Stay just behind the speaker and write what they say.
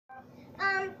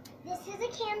This is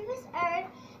a canvas art,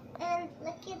 and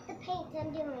look at the paint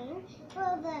I'm doing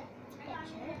for the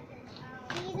picture.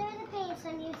 These are the paints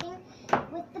I'm using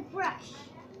with the brush.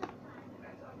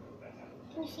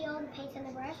 Can you see all the paints on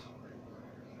the brush?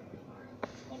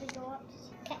 Maybe go up.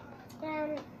 Okay.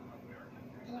 Can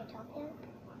I talk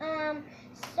now?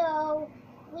 So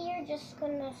we are just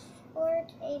gonna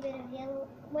squirt a bit of yellow,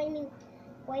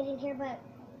 white in here, but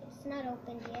it's not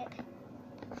opened yet,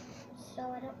 so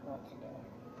I don't know what to do.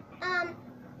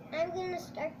 I'm gonna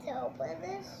start to open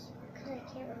this because I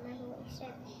can't remember what you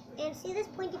said. And see this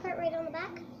pointy part right on the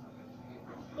back?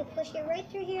 You push it right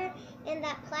through here, and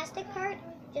that plastic part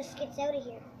just gets out of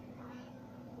here.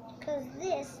 Because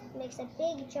this makes a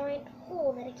big giant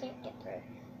hole that I can't get through.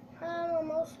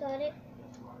 Almost got it.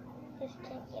 Just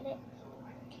can't get it.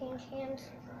 Change hands.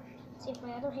 See if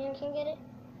my other hand can get it.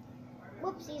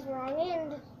 Whoopsies, wrong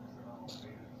end.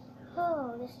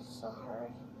 Oh, this is so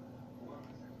hard.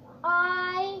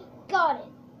 I got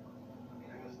it.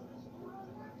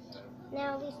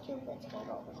 Now these two bits can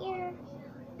go over here.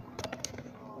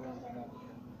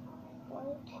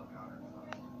 White.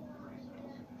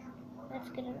 That's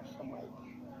good enough for white.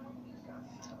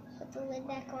 Put the lid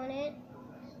back on it.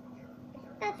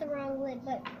 That's the wrong lid,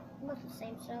 but it looks the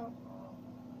same, so.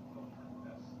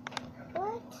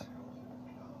 What?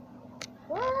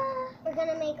 What? We're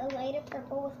gonna make a lighter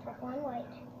purple with purple and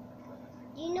white.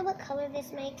 Do you know what color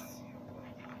this makes?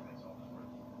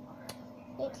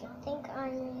 I think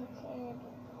I'm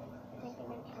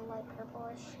making a light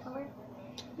purplish color.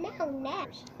 Now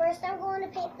next, first I'm going to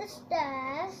paint the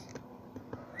stars.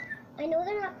 I know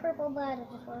they're not purple, but I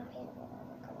just want to paint it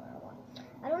whatever color I want.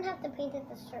 I don't have to paint it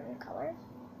a certain color.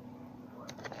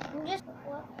 I'm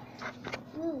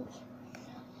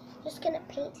just gonna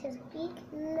paint his beak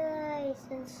nice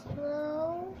and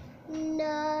slow,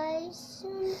 nice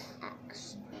and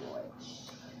extra.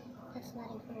 That's not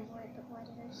even a word, but why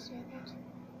did I say that?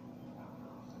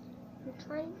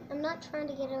 I'm not trying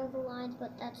to get over the lines,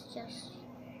 but that's just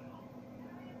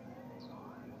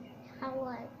how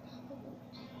I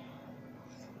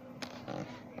paint.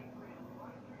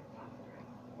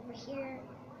 Over here.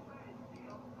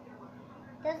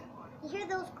 You hear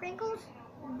those crinkles?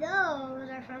 Those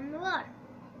are from the water.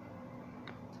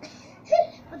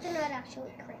 But they're not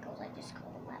actually crinkles, I just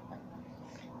call them that. But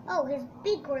oh, his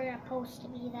beak was supposed to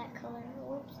be that color.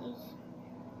 Whoopsies.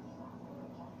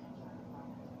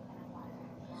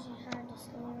 It's hard to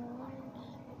see the lines.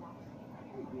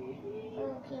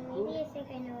 Okay, maybe I think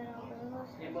I know what I'll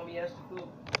do. Hey, Mommy asked the food.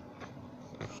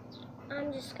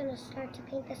 I'm just gonna start to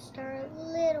paint the star a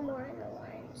little more in the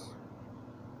lines.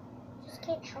 Just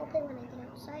can't help it when I get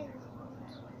outside.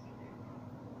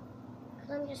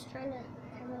 Because I'm just trying to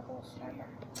have a whole star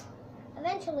back.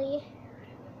 Eventually,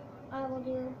 I will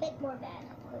do a bit more bad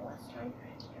than last time.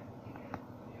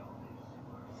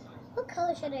 What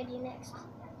color should I do next?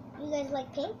 You guys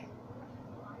like pink?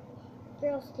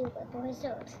 Girls do, but boys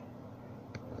don't.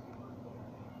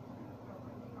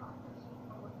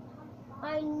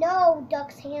 I know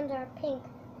duck's hands are pink,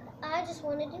 but I just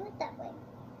want to do it that way.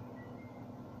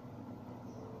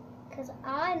 Because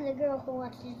I'm the girl who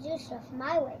wants to do stuff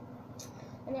my way.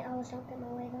 And I always don't get my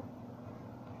way though.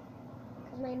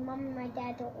 Because my mom and my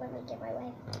dad don't let me get my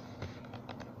way.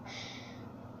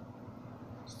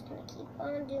 Just going to keep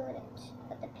on doing it.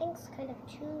 But the pink's kind of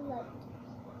too light.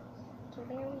 I can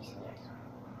barely see it.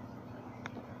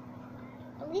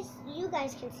 At least you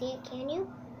guys can see it, can you?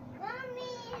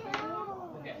 Mommy,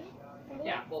 help. Okay.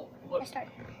 Yeah, well, look. I start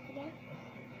again.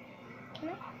 Can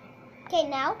I? Okay,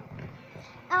 now.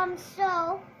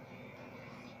 So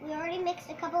we already mixed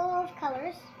a couple of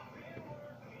colors.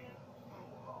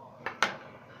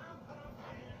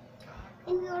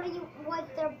 And we already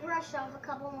wiped their brush off a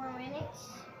couple more minutes.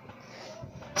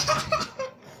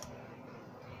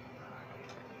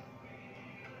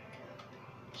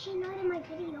 She not in my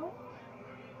video.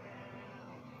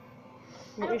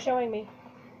 What are you showing me?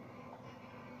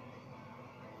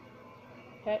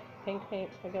 Okay, pink paint.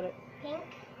 I got it. Pink.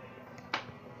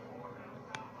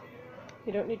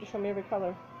 You don't need to show me every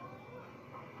color.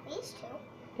 These two.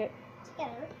 Okay.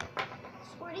 Together.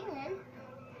 Squirting in.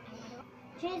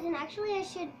 Jason, actually I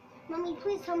should, Mommy,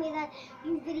 please tell me that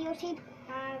you videotape.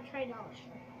 Try $.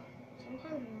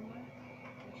 Sometimes more.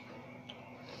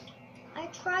 I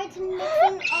tried to mix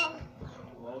in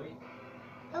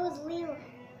that was Leland.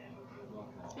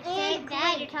 And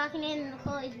Dad, you're talking in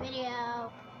Chloe's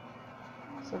video.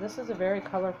 So this is a very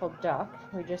colorful duck.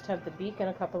 We just have the beak and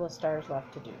a couple of stars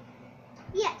left to do.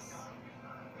 Yes.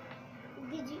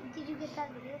 Did you get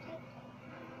that videotape?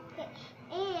 Okay.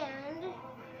 And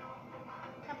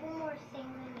a couple more things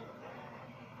I need.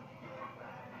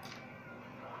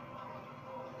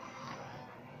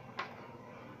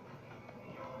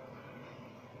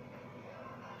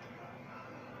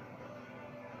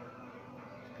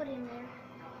 put in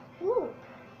there. Ooh.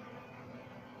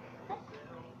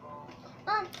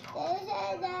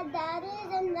 That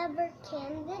is another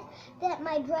canvas that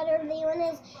my brother Leon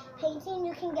is painting.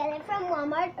 You can get it from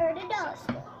Walmart or the dollar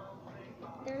store.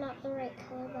 They're not the right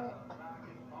color, but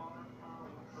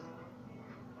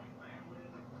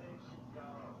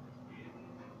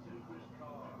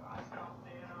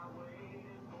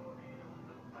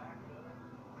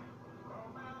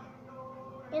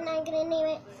and I'm gonna name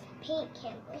it Paint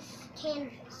Canvas.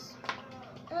 Canvas.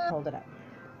 Hold it up.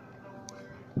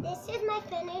 This is my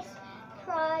finished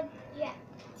project.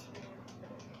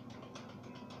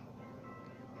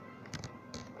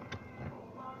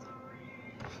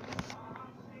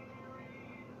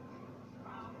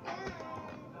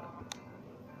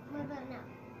 What about now?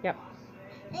 Yep.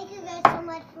 Thank you guys so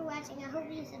much for watching. I hope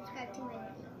you subscribe to my